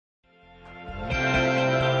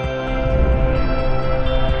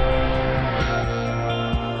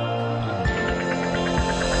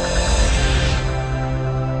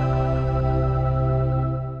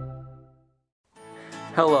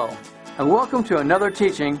Hello, and welcome to another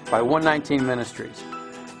teaching by 119 Ministries.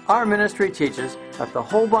 Our ministry teaches that the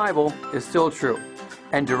whole Bible is still true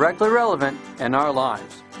and directly relevant in our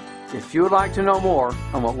lives. If you would like to know more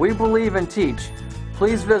on what we believe and teach,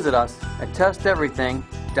 please visit us at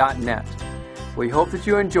testeverything.net. We hope that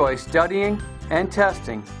you enjoy studying and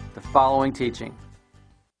testing the following teaching.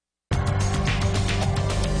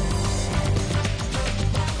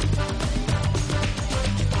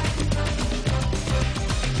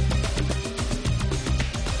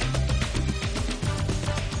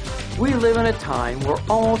 We live in a time where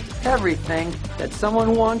almost everything that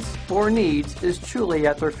someone wants or needs is truly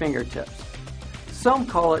at their fingertips. Some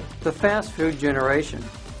call it the fast food generation.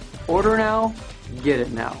 Order now, get it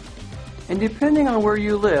now. And depending on where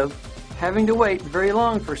you live, having to wait very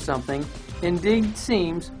long for something indeed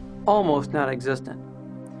seems almost non-existent.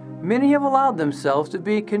 Many have allowed themselves to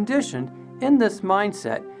be conditioned in this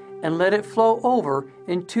mindset and let it flow over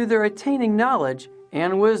into their attaining knowledge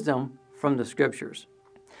and wisdom from the Scriptures.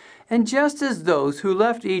 And just as those who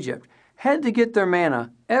left Egypt had to get their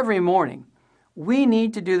manna every morning, we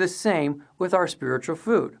need to do the same with our spiritual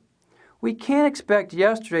food. We can't expect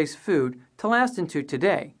yesterday's food to last into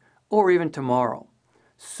today or even tomorrow.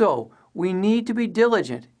 So we need to be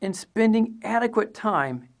diligent in spending adequate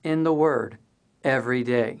time in the Word every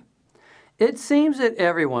day. It seems that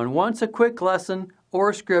everyone wants a quick lesson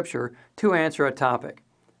or scripture to answer a topic,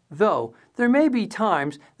 though there may be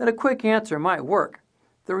times that a quick answer might work.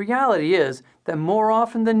 The reality is that more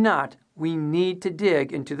often than not, we need to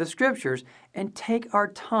dig into the Scriptures and take our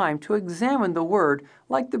time to examine the Word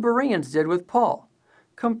like the Bereans did with Paul.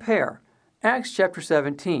 Compare Acts chapter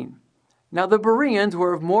 17. Now the Bereans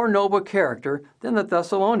were of more noble character than the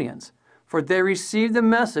Thessalonians, for they received the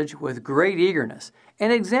message with great eagerness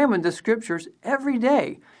and examined the Scriptures every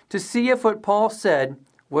day to see if what Paul said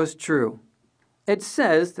was true. It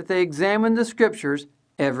says that they examined the Scriptures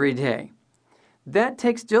every day. That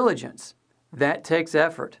takes diligence. That takes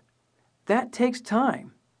effort. That takes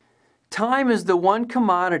time. Time is the one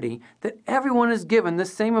commodity that everyone is given the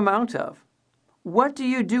same amount of. What do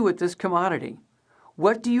you do with this commodity?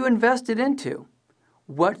 What do you invest it into?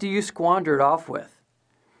 What do you squander it off with?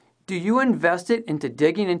 Do you invest it into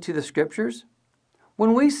digging into the Scriptures?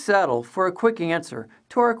 When we settle for a quick answer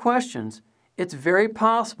to our questions, it's very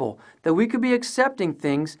possible that we could be accepting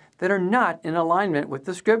things that are not in alignment with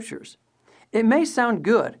the Scriptures. It may sound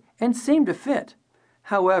good and seem to fit.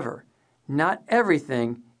 However, not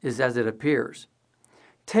everything is as it appears.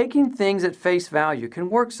 Taking things at face value can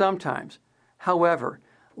work sometimes. However,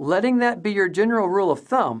 letting that be your general rule of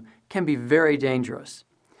thumb can be very dangerous.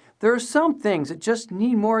 There are some things that just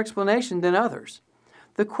need more explanation than others.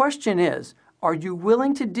 The question is, are you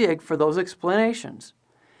willing to dig for those explanations?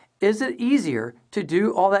 Is it easier to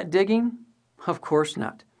do all that digging? Of course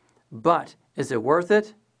not. But is it worth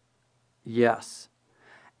it? Yes.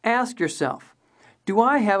 Ask yourself, do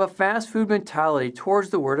I have a fast food mentality towards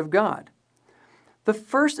the Word of God? The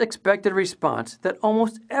first expected response that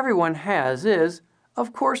almost everyone has is,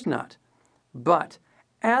 of course not. But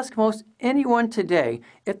ask most anyone today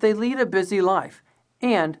if they lead a busy life,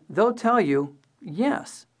 and they'll tell you,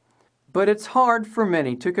 yes. But it's hard for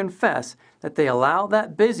many to confess that they allow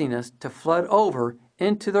that busyness to flood over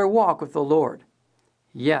into their walk with the Lord.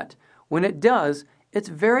 Yet, when it does, it's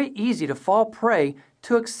very easy to fall prey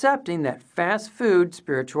to accepting that fast food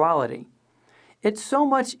spirituality. It's so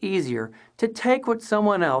much easier to take what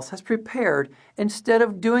someone else has prepared instead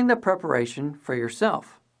of doing the preparation for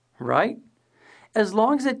yourself, right? As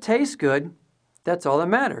long as it tastes good, that's all that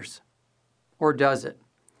matters. Or does it?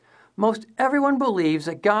 Most everyone believes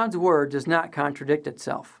that God's Word does not contradict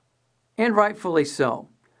itself, and rightfully so.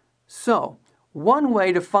 So, one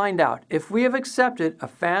way to find out if we have accepted a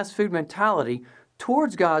fast food mentality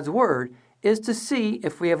towards God's Word is to see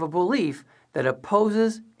if we have a belief that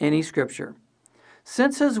opposes any Scripture.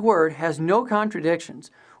 Since His Word has no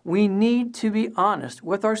contradictions, we need to be honest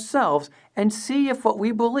with ourselves and see if what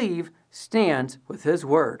we believe stands with His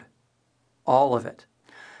Word. All of it.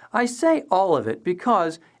 I say all of it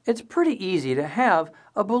because it's pretty easy to have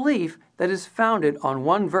a belief that is founded on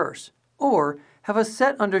one verse or have a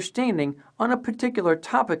set understanding on a particular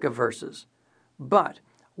topic of verses. But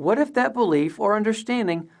what if that belief or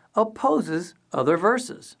understanding opposes other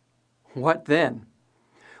verses? What then?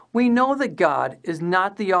 We know that God is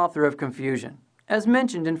not the author of confusion, as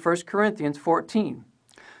mentioned in 1 Corinthians 14.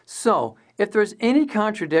 So, if there's any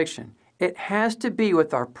contradiction, it has to be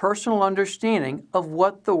with our personal understanding of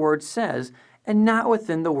what the Word says and not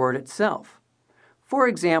within the Word itself. For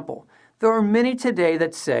example, there are many today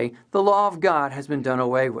that say the law of God has been done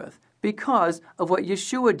away with because of what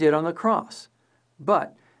Yeshua did on the cross.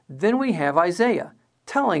 But then we have Isaiah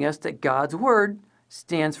telling us that God's word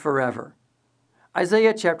stands forever.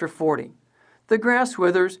 Isaiah chapter 40. The grass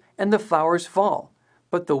withers and the flowers fall,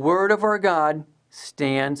 but the word of our God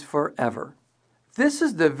stands forever. This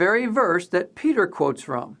is the very verse that Peter quotes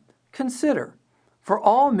from. Consider, for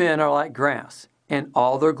all men are like grass, and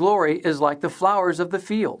all their glory is like the flowers of the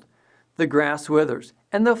field. The grass withers,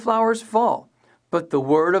 and the flowers fall, but the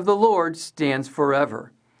word of the Lord stands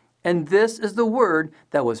forever. And this is the word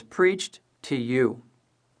that was preached to you.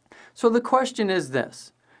 So the question is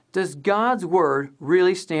this: does God's word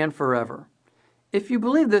really stand forever? If you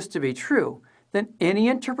believe this to be true, then any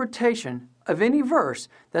interpretation of any verse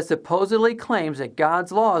that supposedly claims that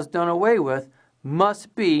God's law is done away with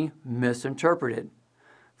must be misinterpreted.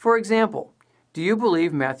 For example, do you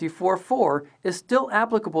believe Matthew 4:4 is still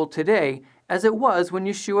applicable today as it was when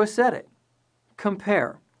Yeshua said it?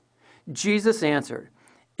 Compare. Jesus answered,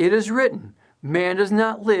 "It is written, man does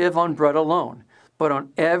not live on bread alone, but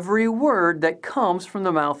on every word that comes from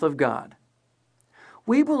the mouth of God."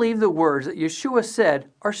 We believe the words that Yeshua said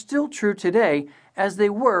are still true today as they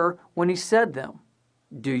were when he said them.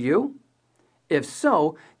 Do you? If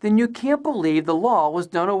so, then you can't believe the law was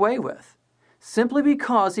done away with, simply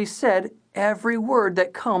because he said every word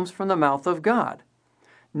that comes from the mouth of God.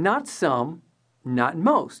 Not some, not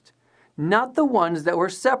most, not the ones that were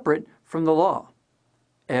separate from the law.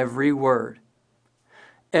 Every word.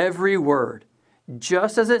 Every word,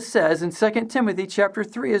 just as it says in 2 Timothy chapter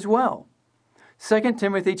 3 as well. 2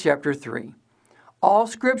 Timothy chapter 3. All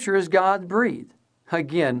Scripture is God-breathed.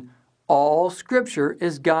 Again, all Scripture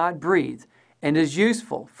is God-breathed and is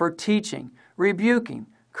useful for teaching, rebuking,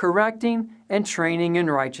 correcting, and training in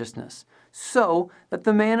righteousness, so that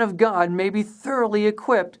the man of God may be thoroughly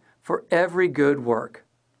equipped for every good work.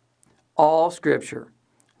 All Scripture.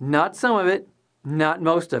 Not some of it, not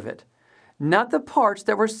most of it, not the parts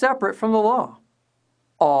that were separate from the law.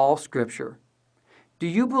 All Scripture. Do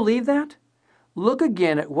you believe that? Look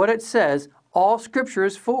again at what it says all Scripture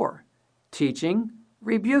is for: teaching,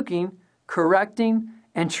 rebuking, correcting,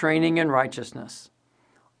 and training in righteousness.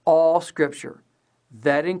 All Scripture.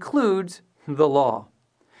 That includes the law.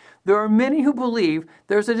 There are many who believe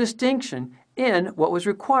there's a distinction in what was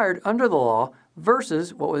required under the law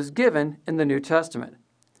versus what was given in the New Testament,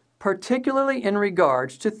 particularly in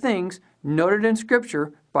regards to things noted in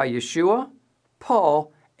Scripture by Yeshua,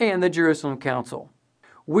 Paul, and the Jerusalem Council.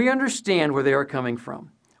 We understand where they are coming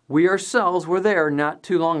from. We ourselves were there not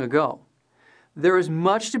too long ago. There is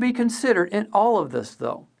much to be considered in all of this,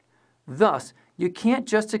 though. Thus, you can't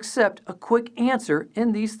just accept a quick answer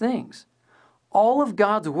in these things. All of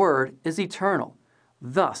God's Word is eternal.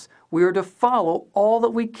 Thus, we are to follow all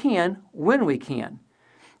that we can when we can.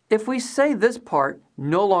 If we say this part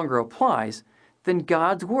no longer applies, then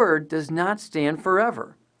God's Word does not stand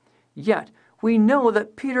forever. Yet, we know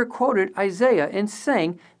that Peter quoted Isaiah in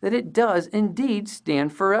saying that it does indeed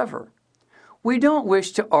stand forever. We don't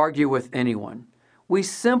wish to argue with anyone. We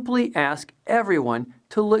simply ask everyone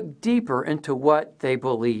to look deeper into what they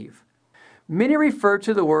believe. Many refer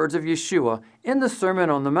to the words of Yeshua in the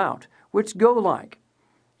Sermon on the Mount, which go like,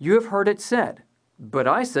 "You have heard it said, but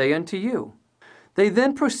I say unto you." They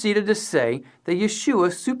then proceeded to say that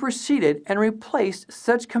Yeshua superseded and replaced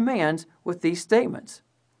such commands with these statements.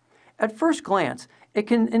 At first glance, it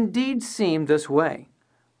can indeed seem this way,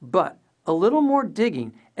 but a little more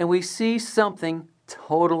digging and we see something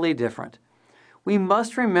totally different. We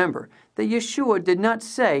must remember that Yeshua did not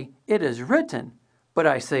say, "It is written, but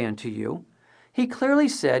I say unto you." He clearly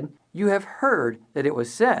said, "You have heard that it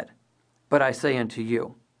was said, but I say unto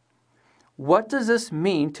you." What does this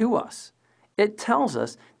mean to us? It tells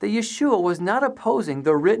us that Yeshua was not opposing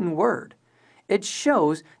the written word. It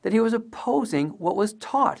shows that he was opposing what was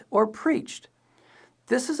taught or preached.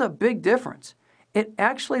 This is a big difference. It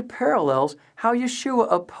actually parallels how Yeshua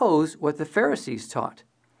opposed what the Pharisees taught.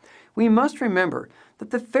 We must remember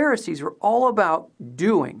that the Pharisees were all about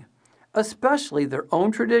doing, especially their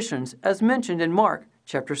own traditions as mentioned in Mark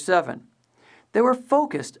chapter 7. They were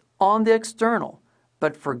focused on the external,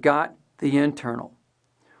 but forgot the internal.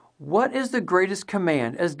 What is the greatest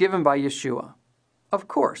command as given by Yeshua? Of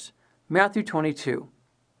course, Matthew 22.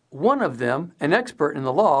 One of them, an expert in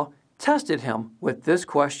the law, tested him with this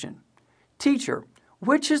question: "Teacher,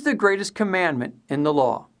 which is the greatest commandment in the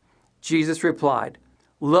law?" Jesus replied,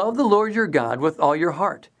 "Love the Lord your God with all your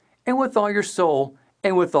heart, and with all your soul,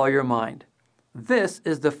 and with all your mind. This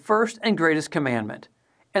is the first and greatest commandment.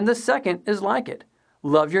 And the second is like it: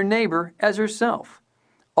 love your neighbor as yourself.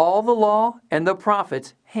 All the law and the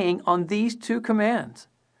prophets hang on these two commands."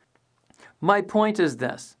 My point is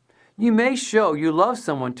this: you may show you love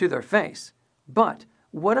someone to their face, But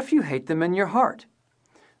what if you hate them in your heart?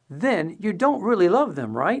 Then you don't really love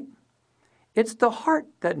them, right? It's the heart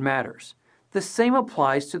that matters. The same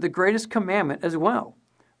applies to the greatest commandment as well.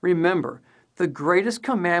 Remember, the greatest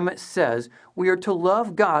commandment says we are to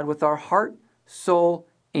love God with our heart, soul,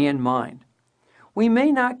 and mind. We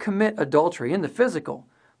may not commit adultery in the physical,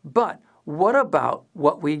 but what about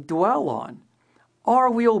what we dwell on?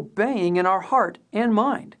 Are we obeying in our heart and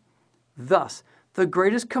mind? Thus, the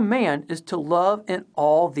greatest command is to love in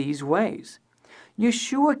all these ways.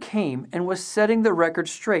 Yeshua came and was setting the record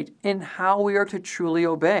straight in how we are to truly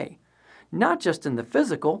obey, not just in the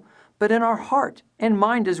physical, but in our heart and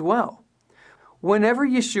mind as well. Whenever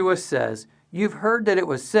Yeshua says, "You've heard that it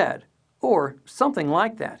was said," or something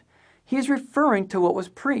like that, he's referring to what was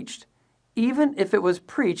preached, even if it was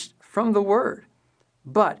preached from the Word.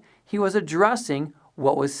 But he was addressing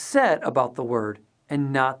what was said about the Word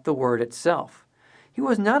and not the Word itself. He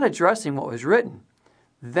was not addressing what was written.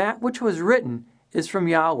 That which was written is from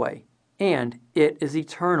Yahweh, and it is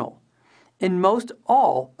eternal. In most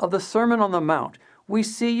all of the Sermon on the Mount, we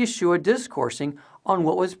see Yeshua discoursing on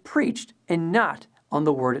what was preached and not on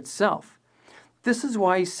the Word itself. This is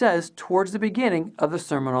why he says towards the beginning of the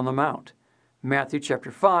Sermon on the Mount, Matthew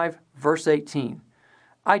chapter 5, verse 18,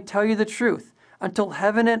 "I tell you the truth, until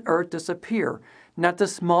heaven and earth disappear, not the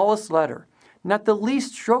smallest letter, not the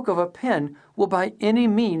least stroke of a pen will by any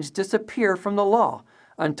means disappear from the law,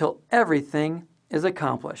 until everything is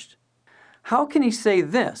accomplished." How can he say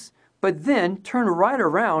this, but then turn right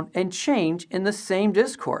around and change in the same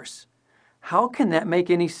discourse? How can that make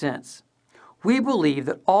any sense? We believe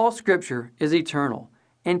that all Scripture is eternal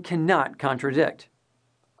and cannot contradict.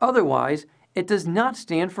 Otherwise, it does not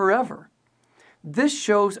stand forever. This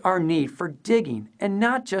shows our need for digging and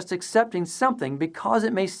not just accepting something because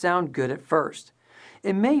it may sound good at first.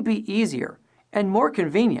 It may be easier and more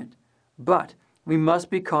convenient, but we must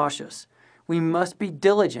be cautious. We must be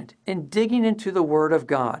diligent in digging into the Word of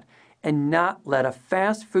God and not let a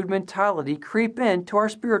fast food mentality creep into our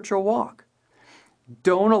spiritual walk.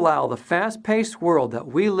 Don't allow the fast-paced world that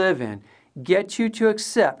we live in get you to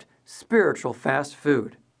accept spiritual fast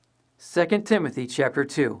food. 2 Timothy chapter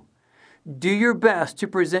 2. Do your best to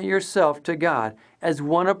present yourself to God as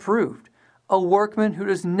one approved, a workman who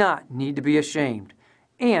does not need to be ashamed,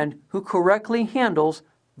 and who correctly handles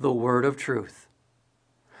the word of truth.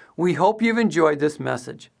 We hope you've enjoyed this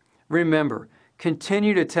message. Remember,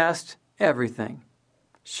 continue to test everything.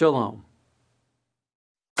 Shalom.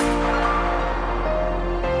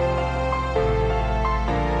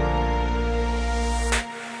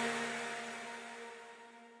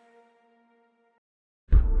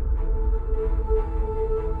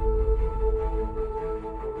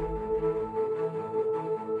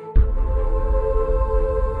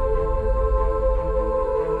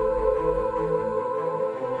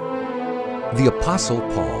 The Apostle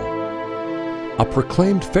Paul, a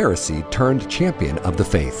proclaimed Pharisee turned champion of the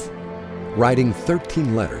faith, writing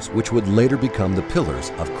 13 letters which would later become the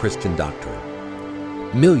pillars of Christian doctrine.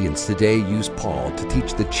 Millions today use Paul to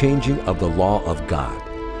teach the changing of the law of God,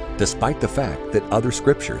 despite the fact that other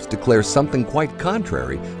scriptures declare something quite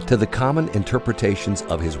contrary to the common interpretations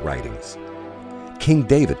of his writings. King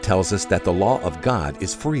David tells us that the law of God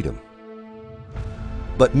is freedom.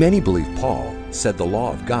 But many believe Paul said the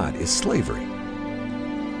law of God is slavery.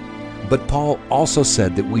 But Paul also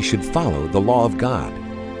said that we should follow the law of God.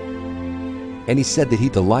 And he said that he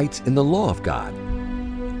delights in the law of God.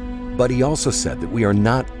 But he also said that we are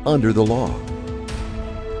not under the law.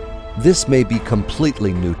 This may be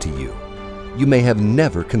completely new to you. You may have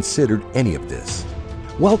never considered any of this.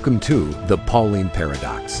 Welcome to the Pauline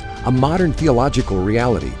Paradox, a modern theological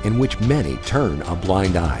reality in which many turn a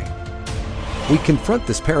blind eye. We confront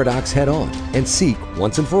this paradox head-on and seek,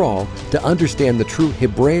 once and for all, to understand the true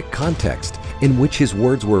Hebraic context in which his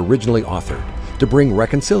words were originally authored, to bring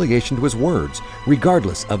reconciliation to his words,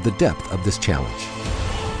 regardless of the depth of this challenge.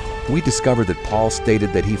 We discover that Paul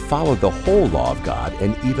stated that he followed the whole law of God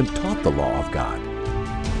and even taught the law of God.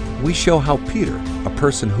 We show how Peter, a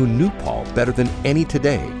person who knew Paul better than any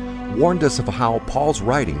today, warned us of how Paul's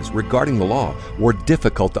writings regarding the law were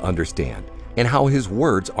difficult to understand, and how his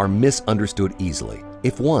words are misunderstood easily.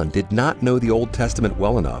 If one did not know the Old Testament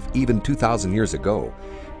well enough, even 2,000 years ago,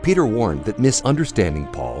 Peter warned that misunderstanding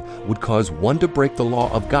Paul would cause one to break the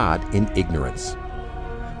law of God in ignorance.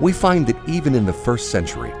 We find that even in the first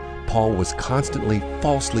century, Paul was constantly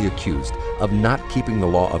falsely accused of not keeping the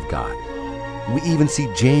law of God. We even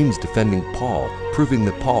see James defending Paul, proving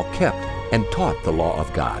that Paul kept and taught the law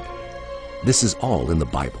of God. This is all in the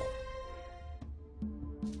Bible.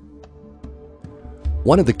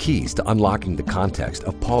 One of the keys to unlocking the context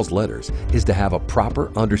of Paul's letters is to have a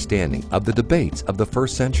proper understanding of the debates of the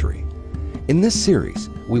first century. In this series,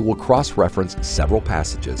 we will cross-reference several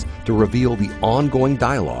passages to reveal the ongoing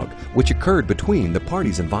dialogue which occurred between the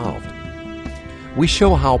parties involved. We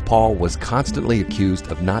show how Paul was constantly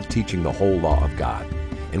accused of not teaching the whole law of God,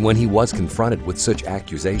 and when he was confronted with such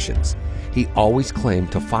accusations, he always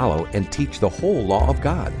claimed to follow and teach the whole law of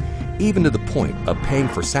God, even to the point of paying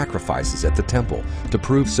for sacrifices at the temple to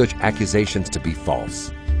prove such accusations to be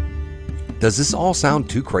false. Does this all sound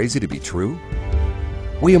too crazy to be true?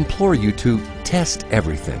 We implore you to test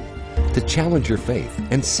everything, to challenge your faith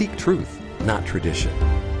and seek truth, not tradition.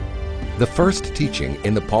 The first teaching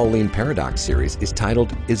in the Pauline Paradox series is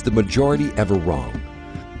titled, Is the Majority Ever Wrong?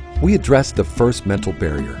 We address the first mental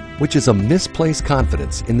barrier, which is a misplaced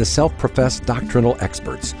confidence in the self-professed doctrinal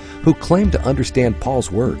experts who claim to understand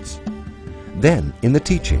Paul's words. Then, in the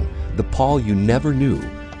teaching, The Paul You Never Knew,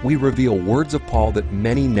 we reveal words of Paul that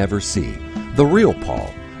many never see, the real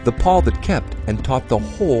Paul, the Paul that kept and taught the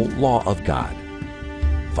whole law of God.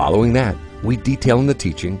 Following that, we detail in the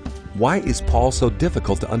teaching, why is Paul so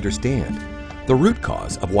difficult to understand? The root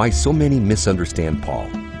cause of why so many misunderstand Paul.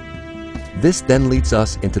 This then leads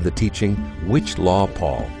us into the teaching, Which Law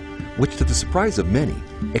Paul? Which, to the surprise of many,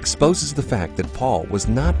 exposes the fact that Paul was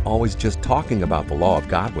not always just talking about the law of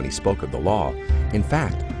God when he spoke of the law. In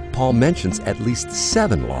fact, Paul mentions at least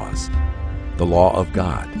 7 laws. The law of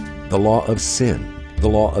God, the law of sin, the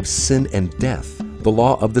law of sin and death, the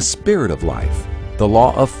law of the Spirit of life, the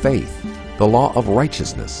law of faith, the law of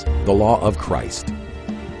righteousness, the law of Christ.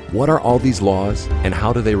 What are all these laws and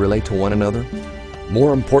how do they relate to one another?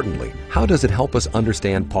 More importantly, how does it help us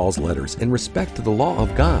understand Paul's letters in respect to the law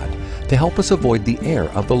of God to help us avoid the error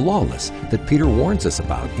of the lawless that Peter warns us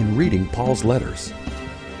about in reading Paul's letters?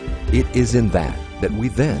 It is in that we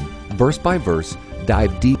then, verse by verse,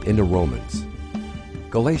 dive deep into Romans,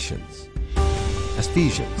 Galatians,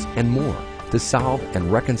 Ephesians, and more to solve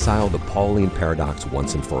and reconcile the Pauline paradox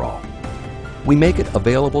once and for all. We make it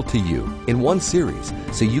available to you in one series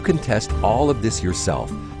so you can test all of this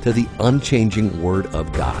yourself to the unchanging Word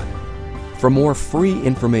of God. For more free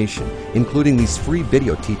information, including these free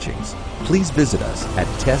video teachings, please visit us at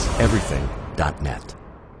testeverything.net.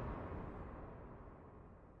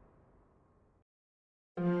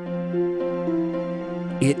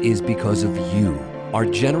 It is because of you, our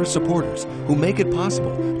generous supporters, who make it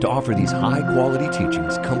possible to offer these high-quality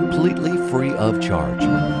teachings completely free of charge.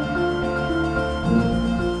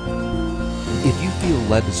 If you feel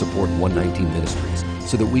led to support 119 Ministries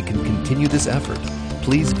so that we can continue this effort,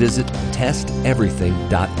 please visit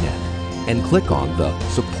testeverything.net and click on the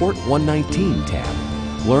Support 119 tab.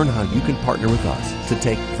 Learn how you can partner with us to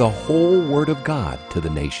take the whole Word of God to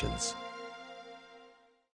the nations.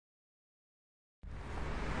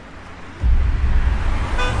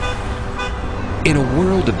 In a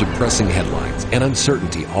world of depressing headlines and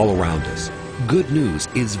uncertainty all around us, good news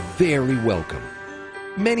is very welcome.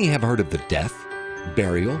 Many have heard of the death,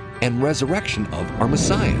 burial, and resurrection of our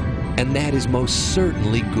Messiah, and that is most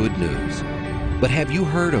certainly good news. But have you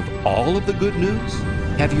heard of all of the good news?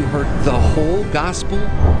 Have you heard the whole gospel?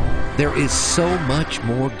 There is so much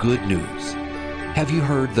more good news. Have you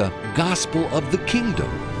heard the gospel of the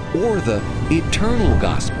kingdom, or the eternal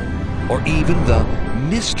gospel, or even the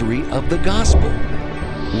mystery of the gospel?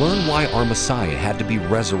 Learn why our Messiah had to be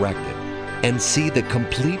resurrected and see the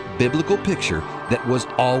complete biblical picture that was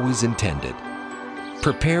always intended.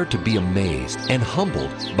 Prepare to be amazed and humbled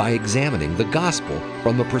by examining the gospel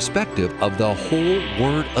from the perspective of the whole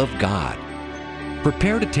Word of God.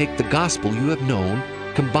 Prepare to take the gospel you have known,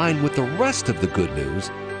 combined with the rest of the good news,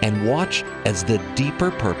 and watch as the deeper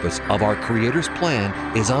purpose of our Creator's plan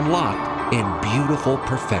is unlocked in beautiful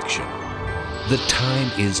perfection. The time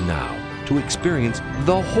is now to experience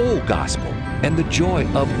the whole gospel and the joy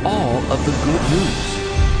of all of the good news.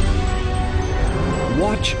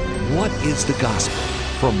 Watch What is the Gospel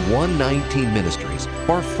from 119 Ministries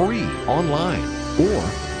for free online, or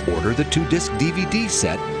order the 2-disc DVD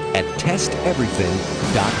set at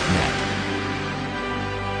testeverything.net.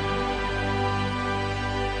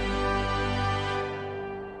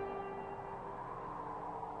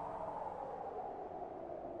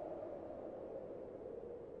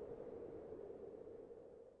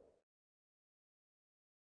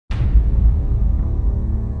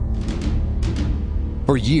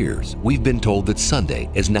 For years, we've been told that Sunday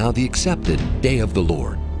is now the accepted day of the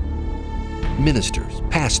Lord. Ministers,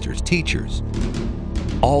 pastors, teachers,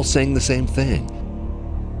 all saying the same thing.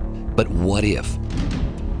 But what if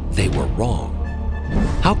they were wrong?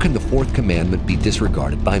 How can the fourth commandment be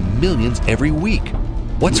disregarded by millions every week?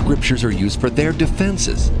 What scriptures are used for their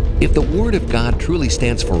defenses? If the Word of God truly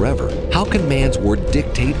stands forever, how can man's word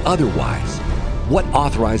dictate otherwise? What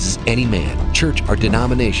authorizes any man, church, or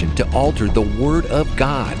denomination to alter the Word of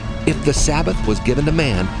God? If the Sabbath was given to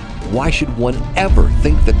man, why should one ever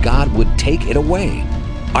think that God would take it away?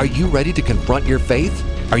 Are you ready to confront your faith?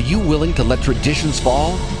 Are you willing to let traditions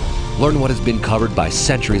fall? Learn what has been covered by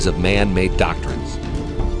centuries of man-made doctrines.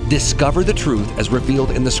 Discover the truth as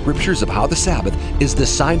revealed in the Scriptures of how the Sabbath is the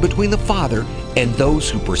sign between the Father and those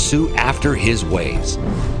who pursue after His ways.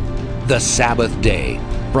 The Sabbath Day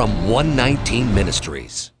from 119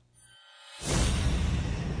 Ministries.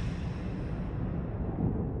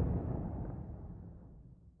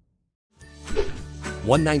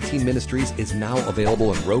 119 Ministries is now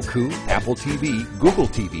available in Roku, Apple TV, Google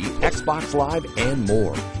TV, Xbox Live, and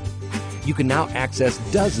more. You can now access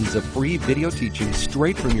dozens of free video teachings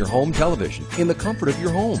straight from your home television in the comfort of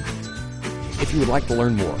your home. If you would like to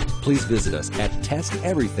learn more, please visit us at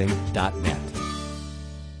testeverything.net.